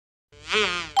Hello!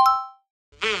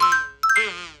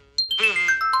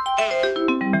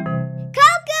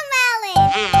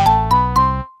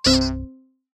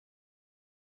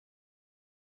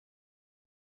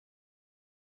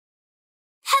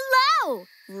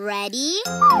 Ready?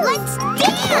 Let's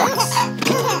dance!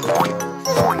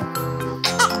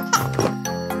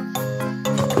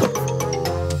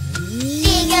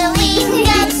 Giggling,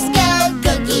 let's go,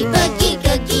 Googie boogie,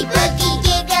 Googie boogie,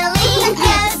 giggling,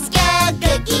 let's go,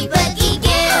 Googie boogie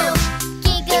goo.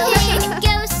 Giggling,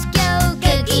 ghost go,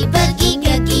 Googie boogie,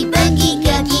 Googie boogie,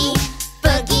 Googie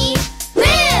boogie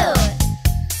boo.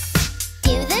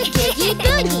 Do the Googie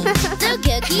boogie, the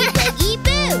Googie boogie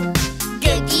boo.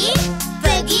 Googie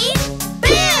boogie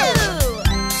boo.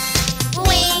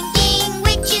 Winking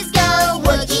witches go,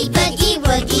 woogie boogie,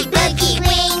 woogie boogie.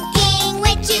 Winking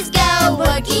witches go,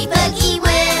 woogie boogie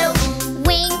woo.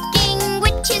 Winking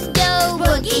witches go,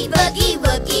 woogie boogie,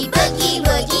 woogie boogie,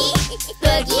 woogie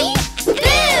boogie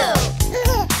boo.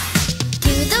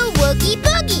 Do the woogie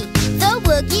boogie, the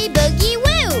woogie boogie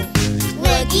woo.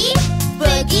 Woogie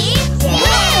boogie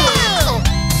woo.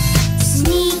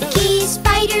 Sneaky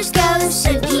spiders go,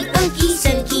 Soogie boogie,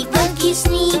 Soogie boogie.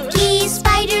 Sneaky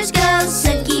spiders go,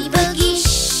 Soogie boogie.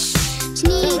 Shh.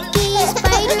 Sneaky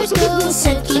spiders go,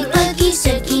 Soogie boogie,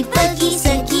 Soogie boogie,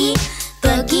 Soogie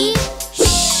boogie. Shh.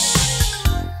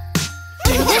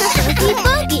 Do the Soogie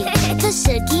boogie, the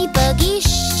Soogie boogie. Shh.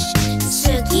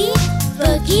 Soogie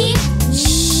boogie. Shh.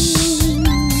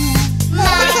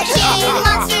 Marching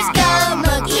monsters go,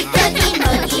 Moogie boogie,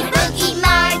 Moogie boogie.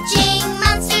 Marching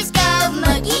monsters go,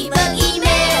 Moogie boogie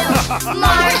moo.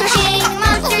 Marching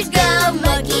monsters go,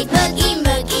 Moogie boogie,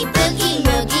 Moogie boogie,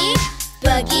 Moogie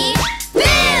boogie boo.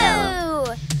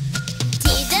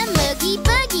 Do the Moogie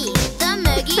boogie, the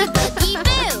Moogie boogie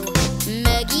boo.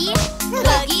 Moogie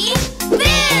boogie boo.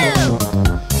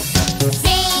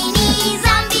 Zany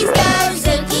zombies go,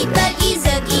 Zoogie boogie,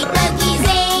 Zoogie boogie.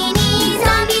 Zany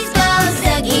zombies go,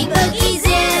 Zoogie boogie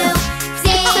zoo.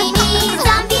 Zany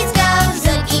zombies go,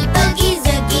 Zoogie boogie,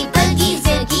 Zoogie boogie,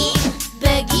 Zoogie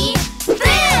boogie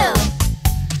boo.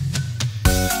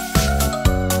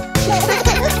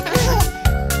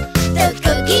 The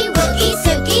Googie woogie,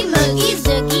 Soogie moogie,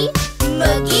 Zoogie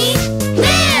moogie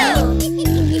boo.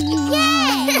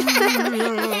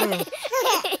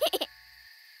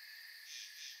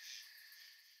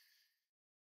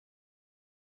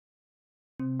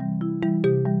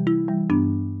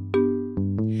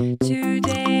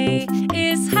 Today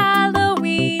is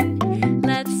Halloween.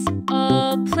 Let's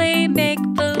all play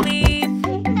make-believe.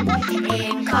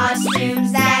 In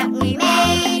costumes that we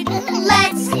made,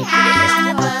 let's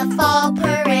have a fall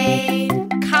parade.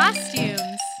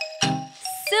 Costumes.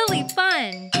 Silly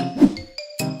fun.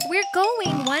 We're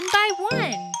going one by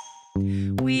one.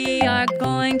 We are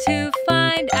going to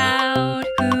find out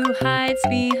who hides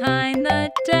behind the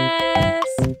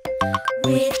desk.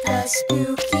 With a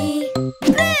spooky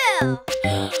boo.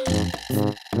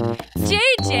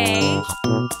 JJ,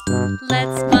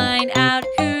 let's find out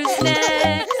who's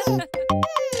next.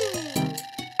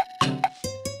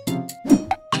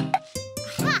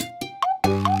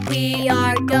 We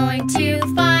are going to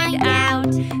find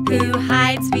out who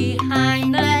hides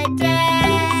behind the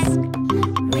desk.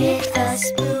 With a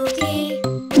spooky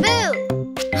boo.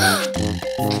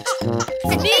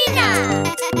 Nina!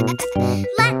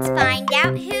 Let's find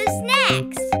out who's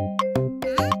next.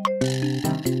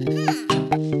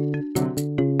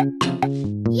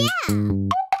 Yeah.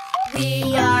 We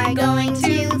are going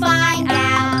to find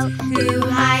out who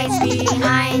hides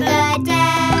behind the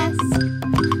desk.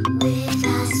 With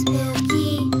a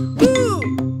spooky boo.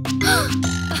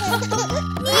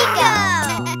 Nico!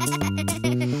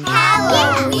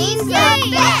 Halloween's the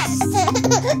best!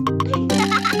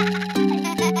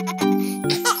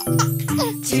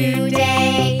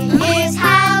 Today is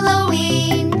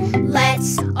Halloween.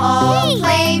 Let's all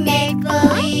play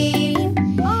make-believe.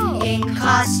 In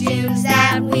costumes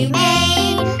that we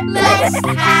made, let's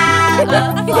have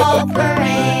a fall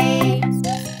parade.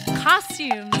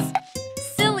 Costumes.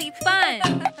 Silly fun.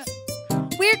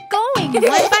 We're going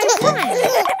one by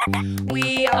one.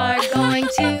 We are going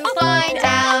to find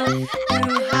out who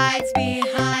hides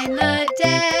behind the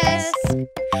desk.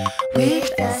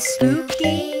 With a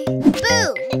spooky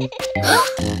boo.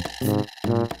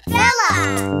 Bella!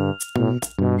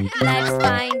 Let's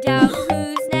find out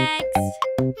who's next.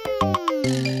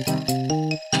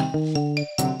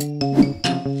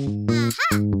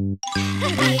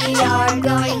 We are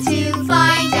going to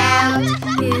find out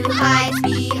who hides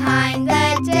behind the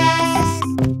desk.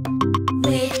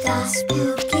 With a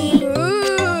spooky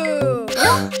boo.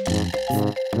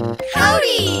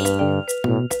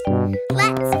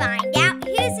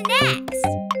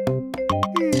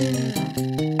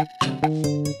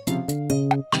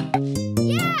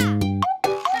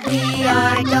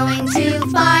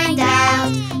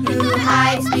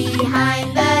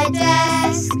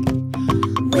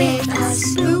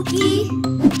 Boogie.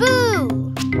 Boo.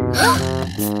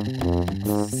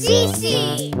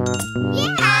 Cece.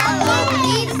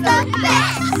 Halloween's the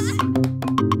best.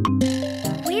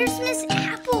 Where's Miss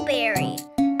Appleberry?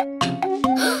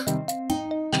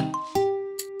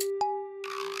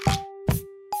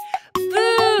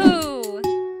 Boo!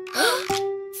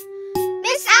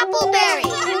 Miss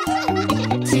Appleberry.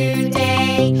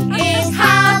 Today is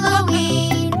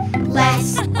Halloween.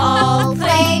 Let's all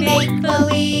play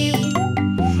make-believe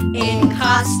in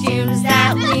costumes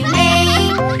that we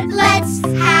made. Let's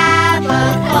have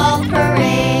a fall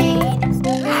parade.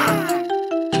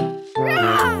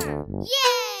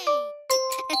 Yay!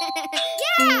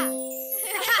 Yeah!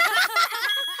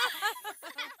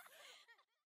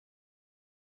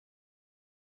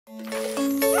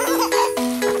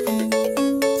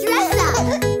 Dress up.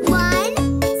 1,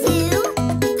 2,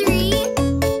 3,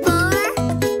 4,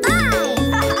 5.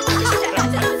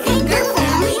 Finger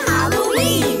family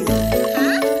Halloween.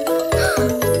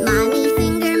 Mommy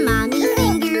finger,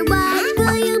 what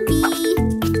will you be?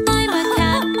 I'm a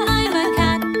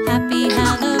cat, happy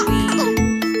Halloween.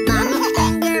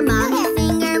 Mommy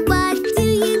finger, what do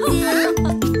you do?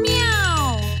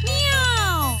 Meow,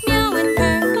 meow, meow and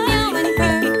purr,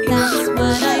 that's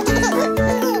what I do.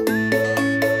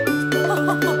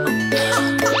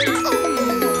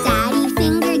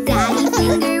 Daddy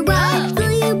finger, what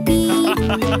will you be?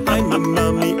 I'm a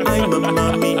mummy,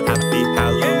 happy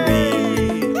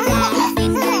Halloween.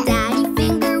 Daddy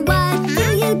finger, what do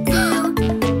you do?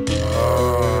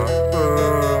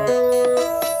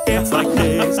 Dance like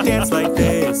this, that's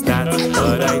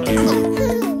what I do.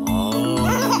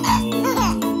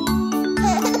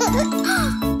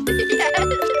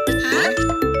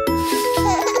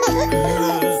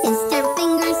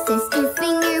 Sister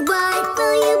finger, what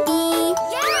will you be?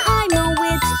 I'm a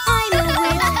witch,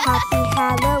 happy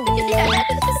Halloween.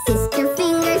 Sister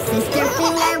finger,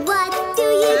 what do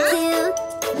you do?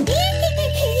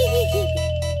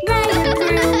 Ride a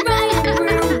broom,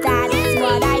 that's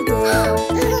what I do.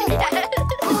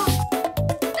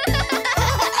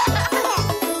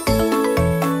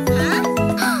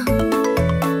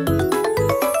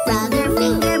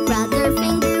 Brother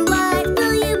finger, what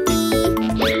will you be?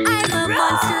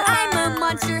 I'm a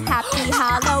monster, happy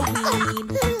Halloween.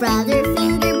 Brother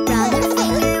finger,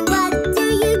 what do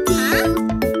you do?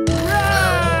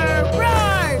 Roar,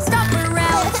 roar, stomp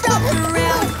around,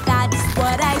 that's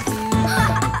what I do.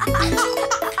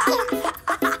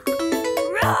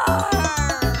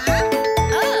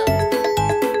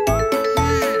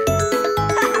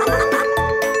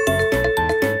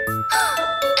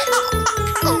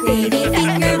 Baby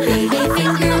finger,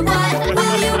 what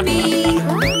will you be?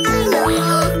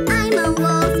 I'm a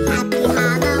wolf, happy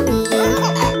Halloween.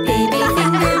 Baby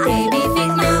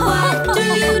finger, what do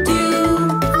you do?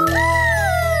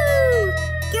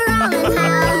 Growling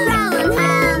howl,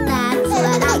 that's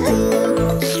what I do.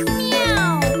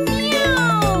 Meow,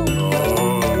 meow.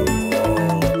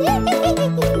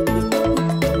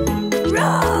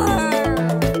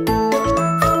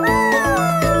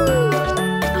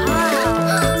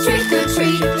 Trick or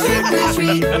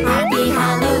treat, happy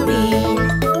Halloween.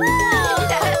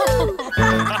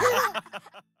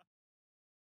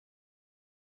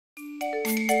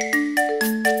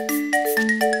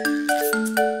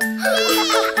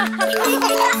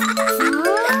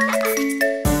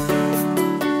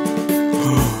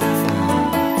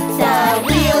 The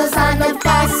wheels on the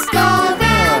bus go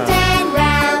round and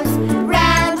round,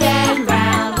 round and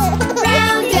round,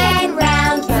 round and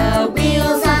round. The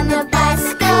wheels on the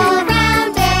bus go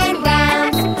round and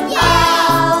round.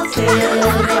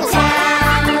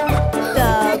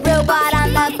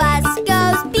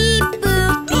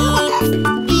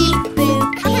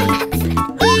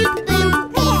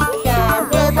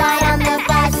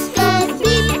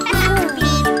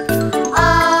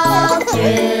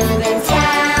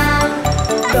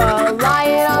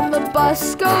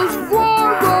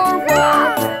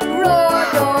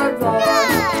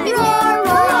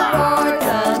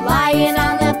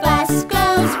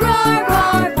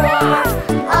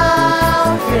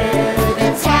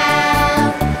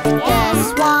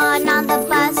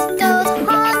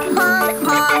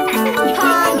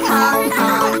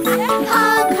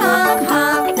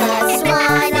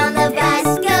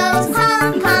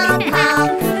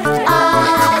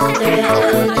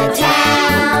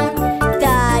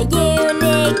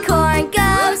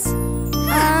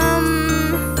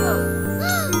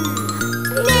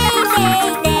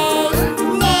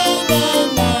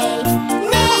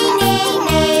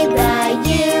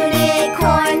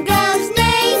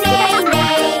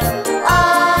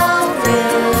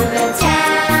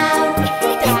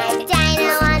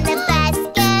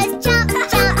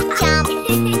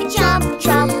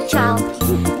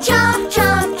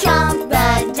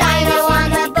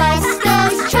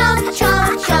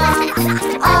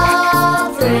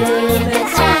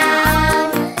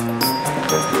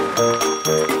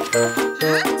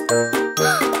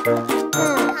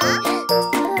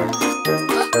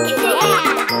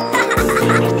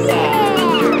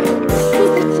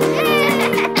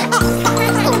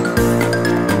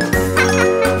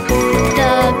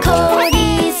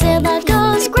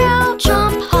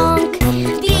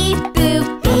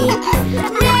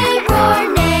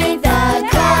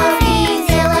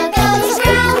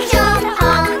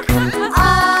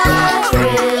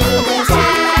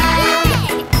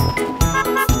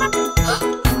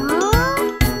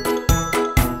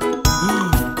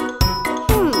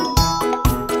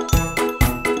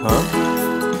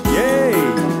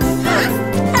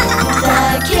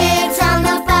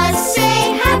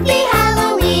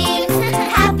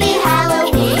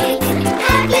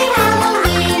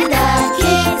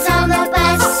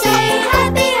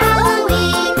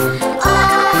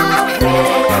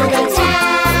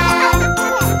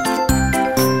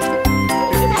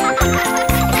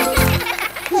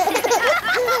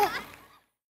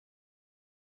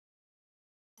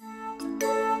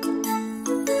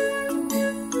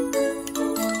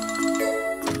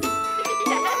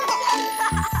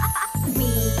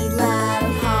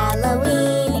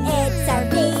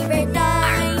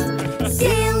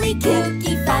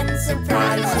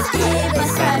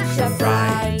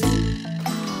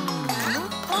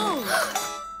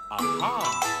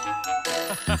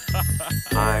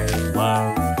 I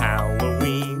love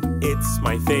Halloween, it's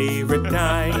my favorite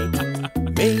night.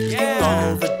 Making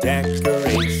all the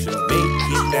decorations,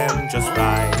 making them just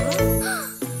right.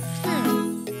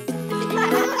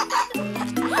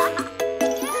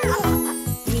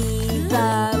 We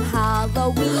love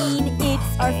Halloween,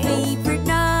 it's our favorite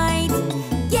night.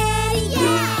 Getting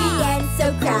goofy and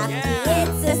so crafty,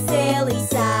 it's a silly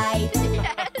sight.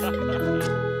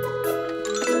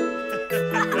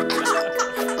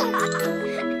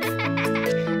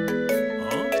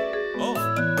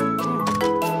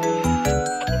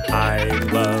 I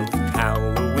love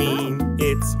Halloween,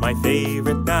 it's my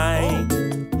favorite night.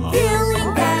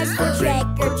 Filling bags for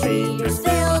trick-or-treaters,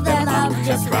 fill them up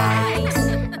just right.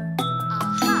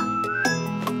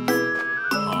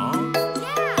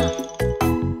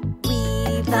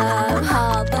 We love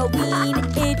Halloween,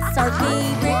 it's our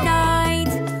favorite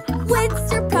night. With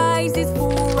surprises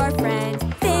for our friends,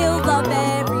 they'll love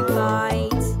every bite.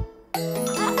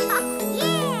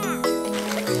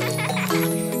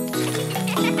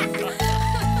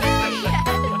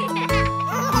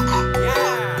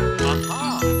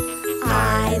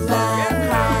 I love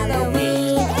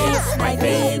Halloween, it's my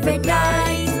favorite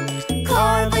night.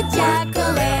 Carve a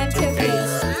jack-o'-lantern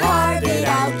face, carve it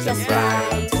out just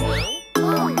right.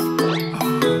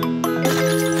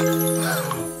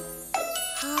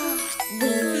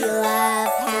 We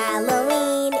love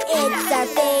Halloween, it's our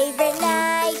favorite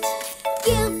night.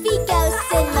 Goofy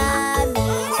ghosts and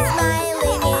mummies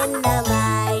smiling in the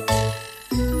light.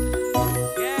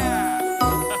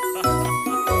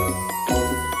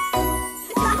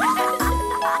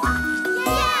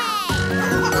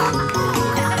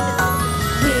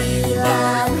 We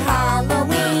love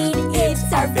Halloween, it's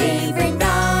our favorite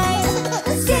night.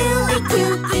 Silly,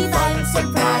 kooky, fun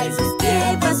surprises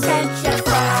give us such a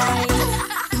fright.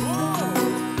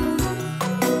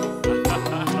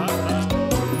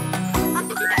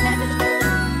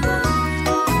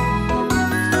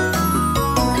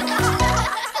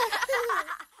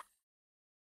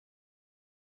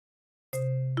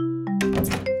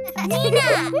 Nina,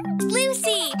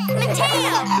 Lucy,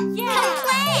 Mateo, come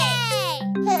play!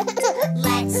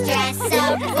 Let's dress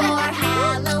up for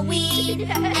Halloween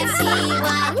and see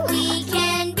what we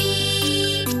can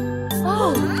be.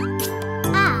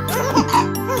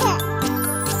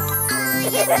 I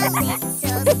am a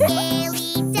little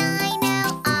scaly dino.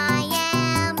 I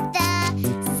am the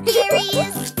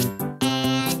scariest.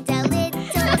 And a little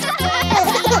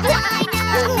scaly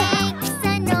dino makes a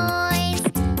noise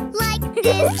like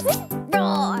this.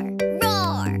 Roar,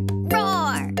 roar,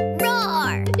 roar,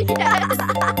 roar.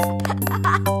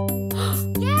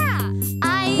 Yeah, I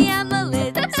am a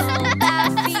little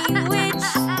laughing witch.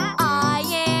 I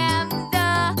am the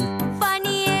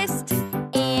funniest.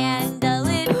 And a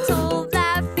little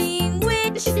laughing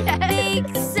witch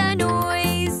makes a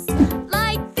noise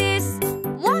like this.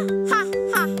 Wah ha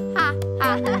ha ha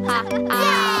ha ha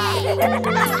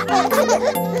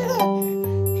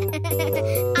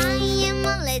I am a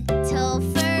little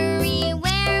furry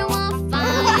werewolf. I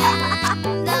am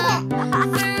the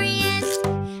furriest.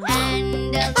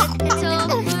 And a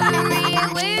little furry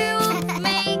werewolf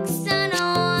makes a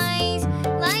noise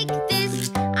like this.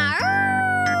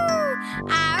 Arr!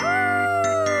 Arr!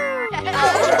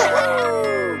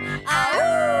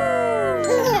 Arr!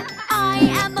 I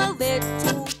am a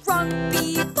little grumpy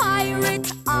pirate.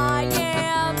 I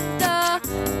am the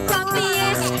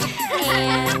grumpiest.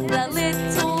 And the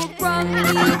little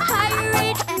grumpy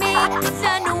pirate makes a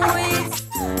noise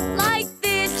like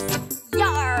this.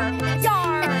 Yar,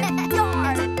 yar,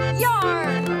 yar, yar.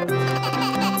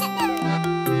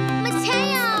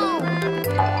 Mateo!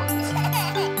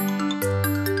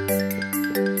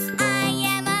 I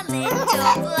am a little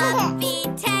fluffy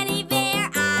teddy bear.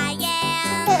 I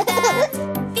am the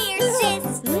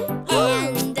fiercest.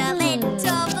 And a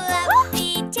little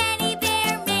fluffy teddy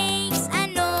bear makes a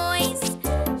noise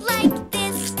like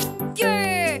this.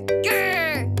 Grr,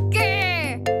 grr, grr,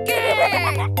 grr.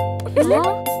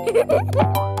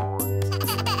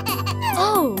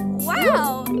 Oh,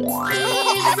 wow.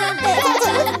 He's a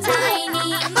little tiny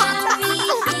mummy.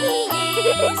 He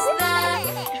is the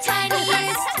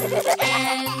tiniest.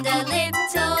 And a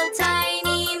little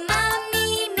tiny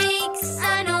mummy makes a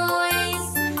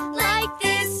noise like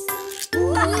this.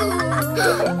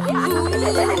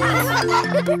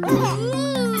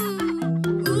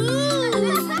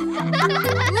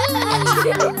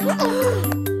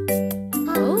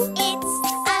 It's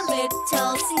a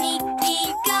little sneaky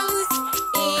ghost.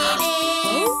 It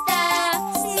is the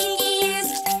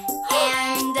sneakiest.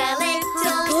 And a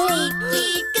little sneaky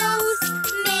ghost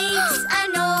makes a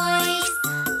noise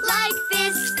like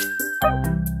this.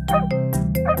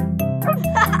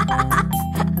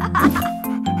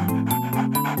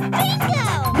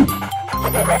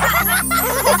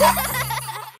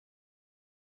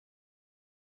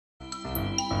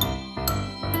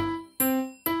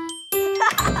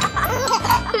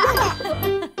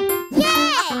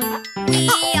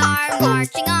 are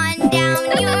marching on down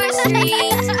your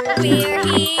street. We're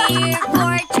here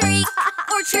for trick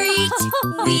or treat.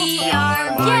 We are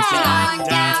marching on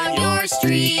down your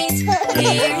street.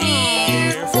 We're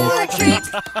here for trick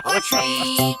or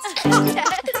treat.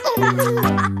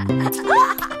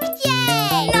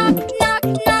 Yay! Knock, knock,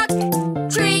 knock.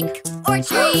 Trick or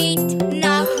treat.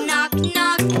 Knock, knock,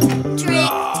 knock.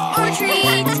 Trick or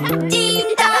treat. Ding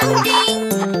dong ding.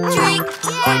 Trick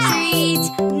or treat.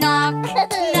 Knock,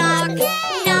 knock,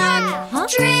 knock.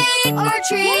 Trick or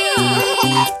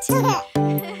treat.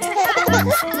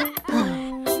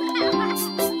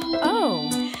 Oh.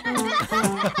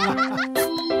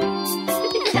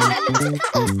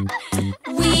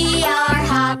 We are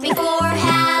hopping for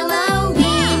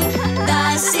Halloween,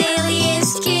 the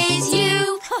silliest kids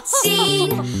you've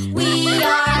seen. We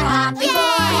are hopping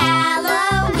for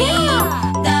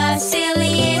Halloween, the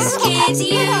silliest kids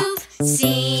you've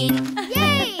seen.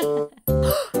 Yay!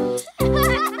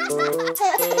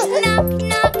 Knock,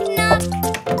 knock, knock.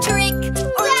 Trick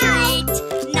or treat.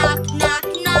 Knock, knock,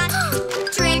 knock.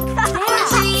 Trick or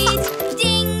treat.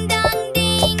 Ding dong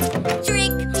ding.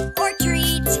 Trick or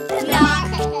treat. Knock,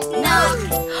 knock,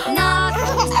 knock.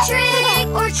 Trick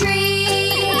or treat.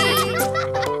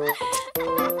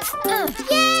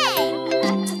 Yay!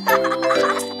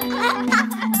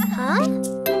 Huh?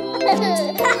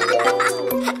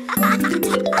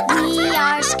 We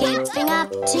are skipping up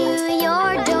to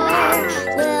your door.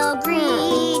 We'll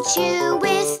greet you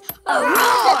with a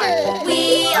roar.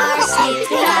 We are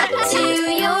skipping up to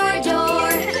your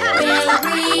door. We'll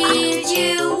greet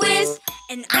you with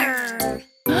an err.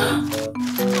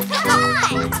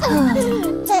 Hi!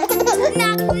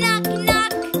 Knock, knock,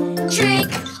 knock. Trick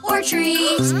or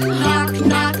treat. Knock,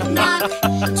 knock, knock.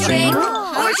 Trick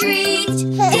or treat.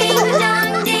 Ding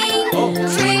dong ding.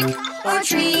 Trick or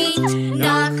treat.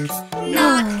 Knock,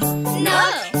 knock,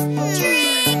 knock.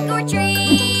 Trick or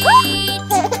treat.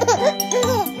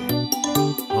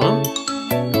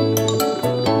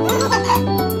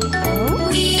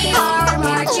 We are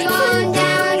marching on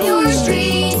down your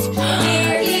street.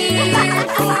 We're here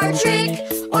for trick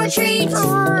or treat.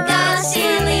 The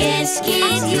silliest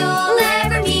kids you'll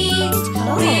ever meet.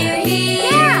 We're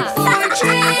here for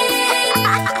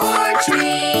trick or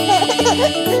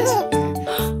treat.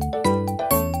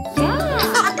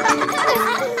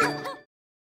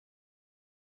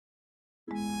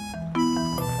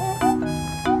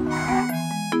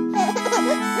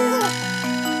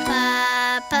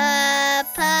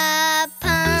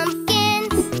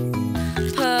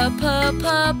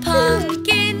 Pumpkins.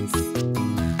 Pumpkins.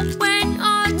 When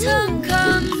autumn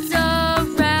comes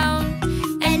around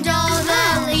And all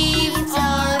the leaves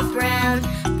are brown.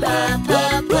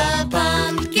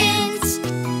 Pumpkins.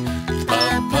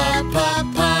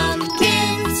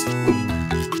 Pumpkins.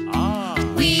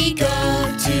 We go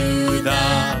to the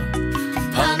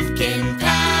pumpkin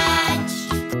patch.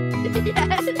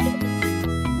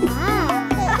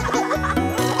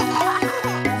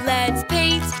 Let's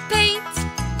paint, paint,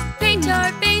 paint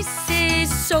our faces.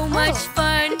 So much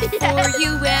fun for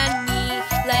you and me.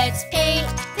 Let's Paint,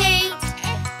 paint,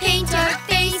 paint our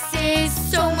faces.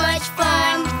 So much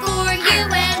fun for you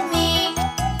and me.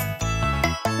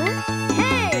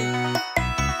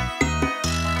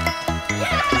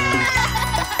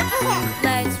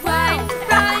 Let's ride,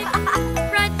 ride,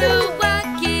 ride the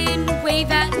wagon.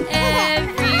 Wave at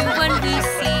everyone we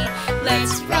see.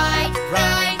 Let's ride,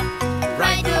 ride,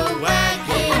 Ride the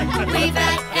wagon. Wave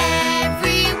at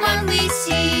everyone we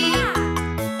see.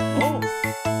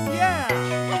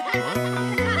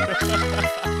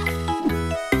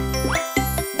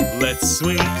 Let's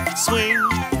swing, swing,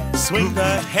 swing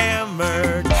the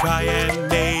hammer. Try and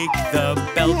make the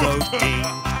bell go ding.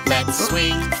 Let's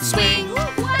swing, swing,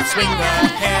 swing the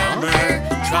hammer.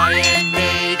 Try and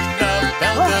make the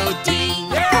bell go ding.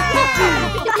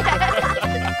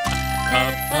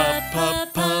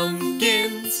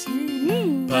 Pumpkins.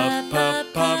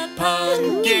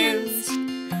 Pumpkins.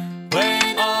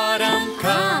 When autumn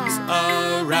comes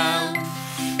around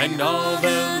and all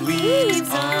the leaves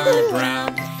are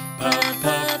brown.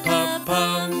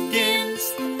 Pumpkins.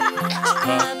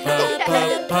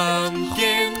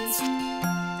 Pumpkins.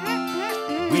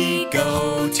 We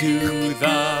go to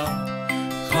the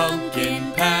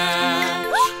pumpkin patch.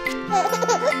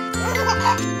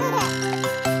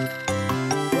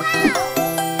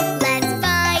 Let's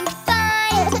find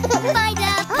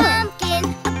a pumpkin,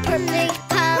 a perfect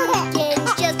pumpkin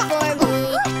just for me.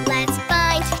 Let's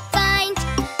find a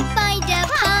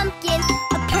pumpkin,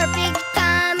 a perfect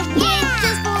pumpkin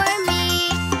just for me.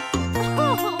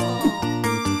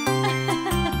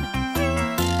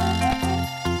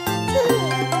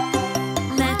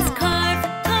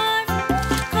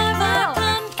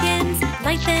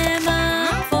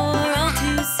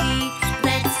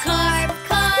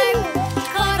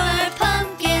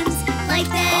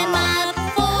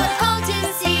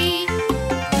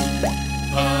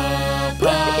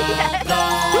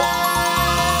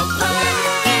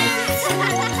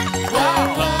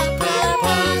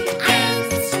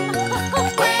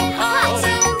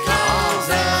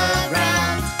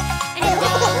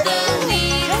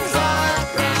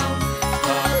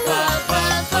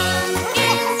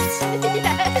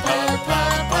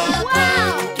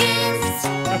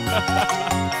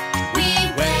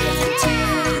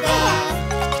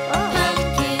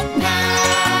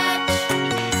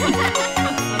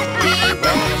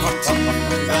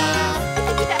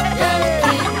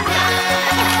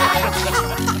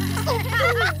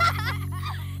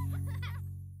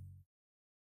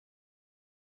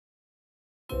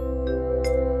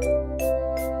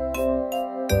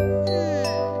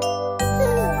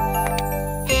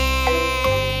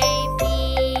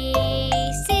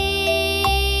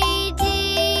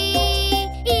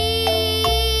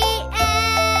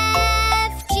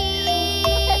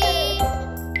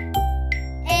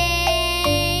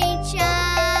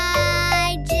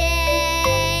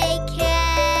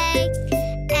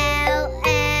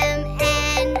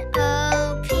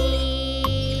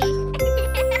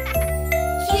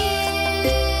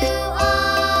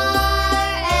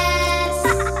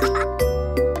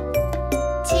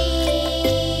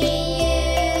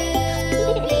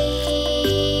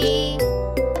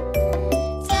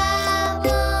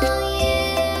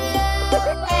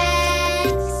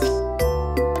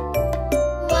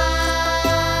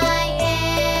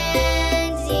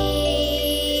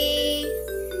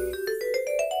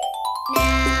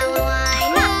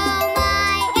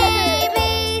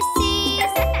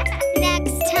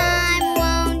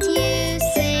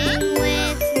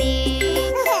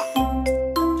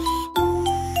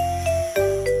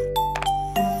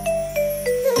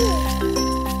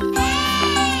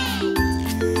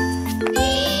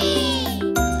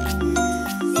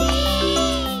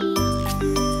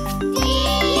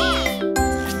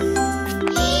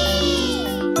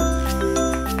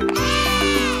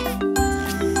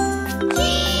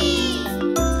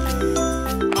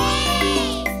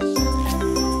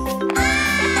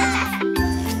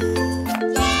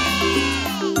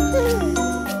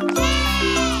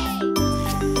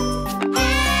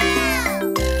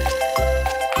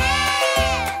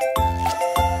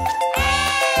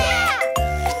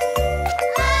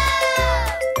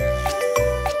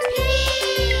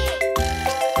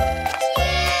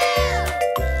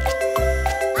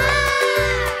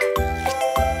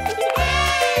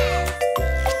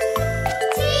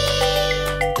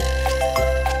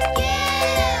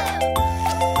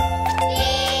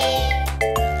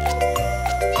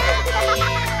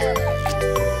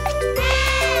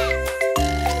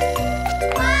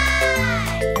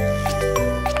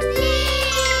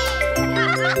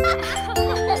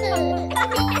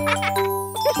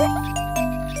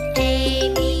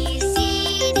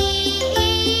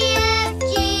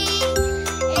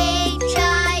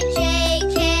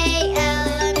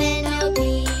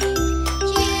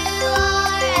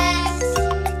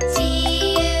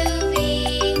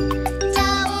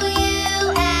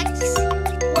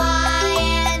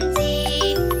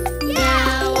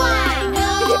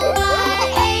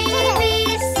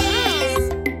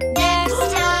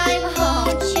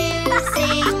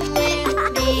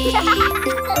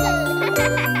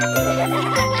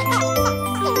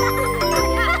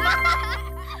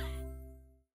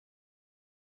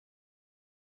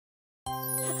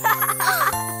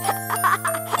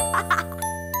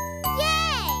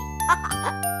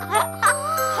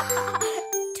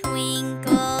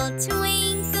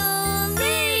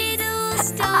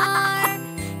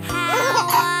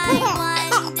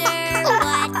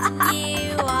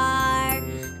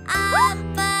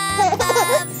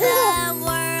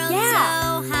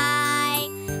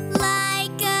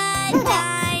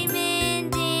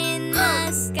 diamond in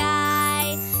the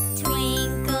sky.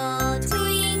 Twinkle,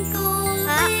 twinkle,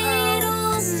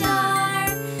 little star.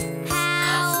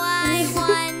 How I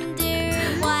wonder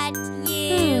what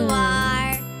you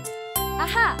are.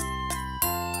 Aha!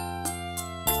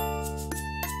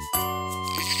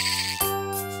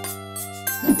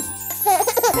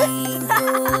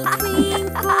 Twinkle,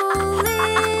 twinkle,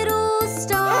 little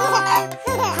star.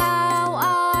 How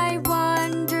I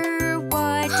wonder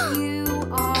what you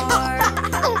are.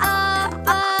 Up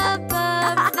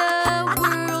above the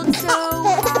world so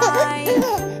high,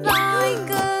 like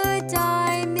a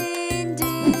diamond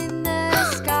in the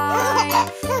sky.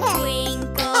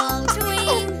 Twinkle,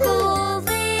 twinkle,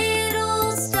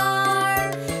 little star.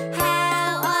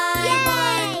 How I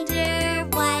wonder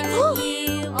what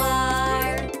you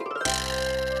are.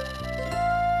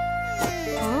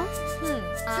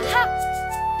 Aha!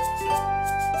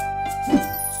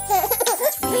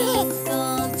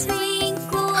 Twinkle,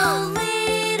 twinkle,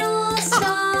 little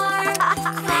star.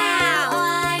 How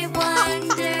I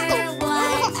wonder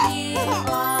what you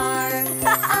are.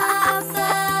 Up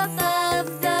above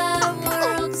the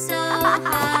world so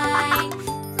high,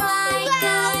 like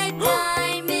a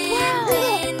diamond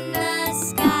in the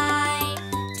sky.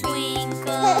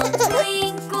 Twinkle,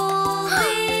 twinkle,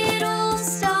 little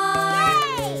star.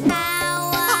 How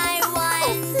I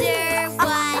wonder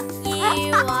what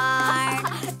you are.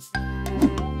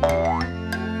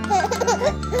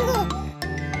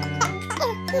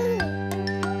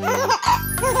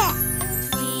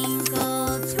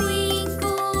 Twinkle,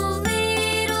 twinkle,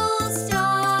 little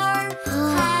star.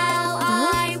 How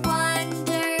I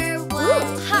wonder what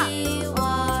you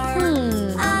are.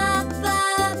 Up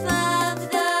above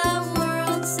the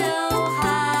world so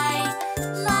high,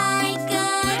 like a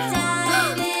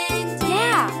diamond in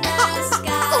the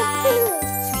sky.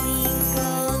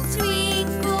 Twinkle,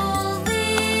 twinkle,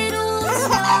 little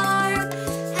star.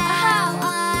 How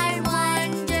I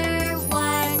wonder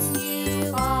what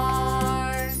you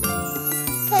are.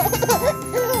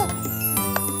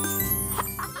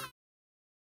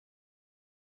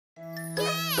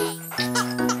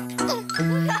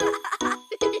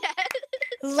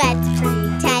 Let's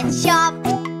pretend shop.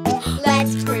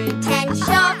 Let's pretend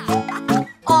shop.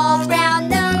 All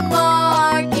round the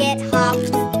market, hop,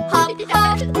 hop,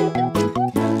 hop.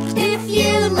 If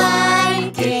you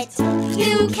like it,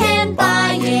 you can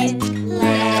buy it.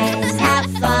 Let's have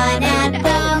fun at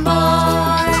the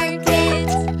market.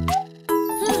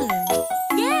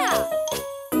 Yeah!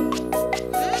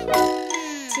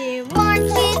 To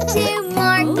market,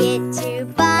 to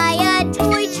buy a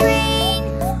toy train.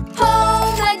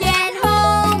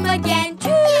 Home again,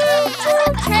 choo-choo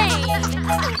train.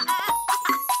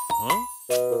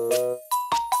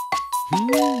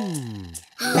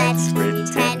 Let's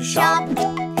pretend shop.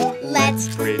 Let's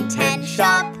pretend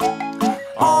shop.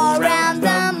 All round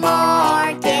the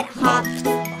market, hop,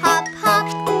 hop, hop.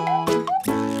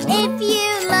 If you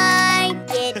like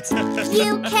it,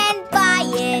 you can buy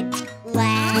it.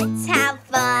 Let's have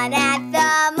fun at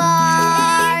the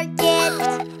market.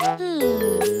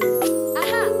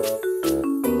 Aha!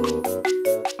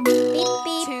 Beep,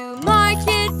 beep. To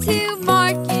market, to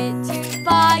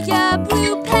buy a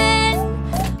blue pen.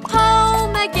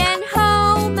 Home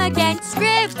again,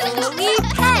 scribbly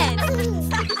pen.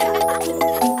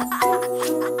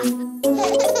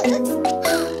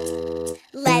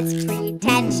 Let's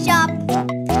pretend shop.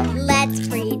 Let's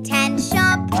pretend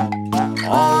shop.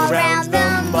 All round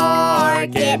the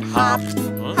market, hop,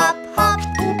 hop, hop.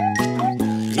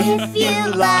 If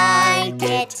you like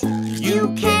it,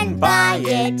 you can buy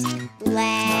it.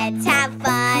 Let's have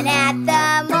fun at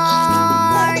the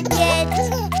market.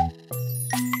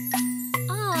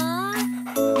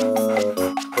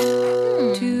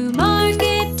 To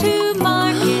market, to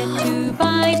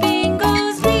buy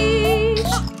Bingo's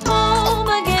leash. Home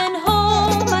again,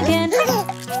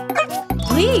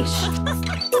 leash.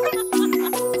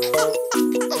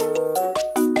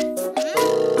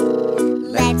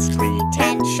 Let's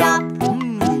pretend shop.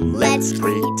 Let's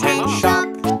pretend shop.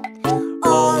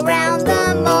 All round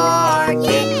the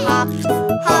market, hop,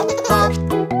 hop, hop.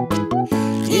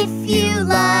 If you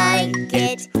like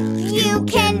it, you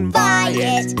can buy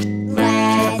it.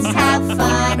 Let's have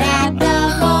fun at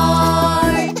the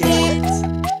market.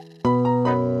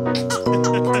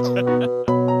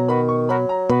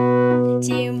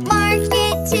 To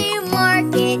market,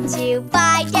 to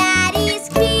buy Daddy's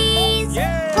keys.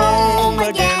 Home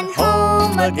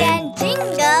again,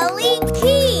 jingly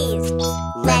keys.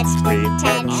 Let's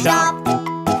pretend shop.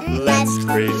 Let's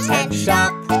pretend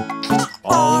shop.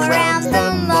 All round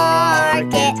the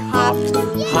market, hop,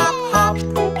 hop, hop.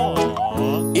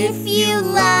 If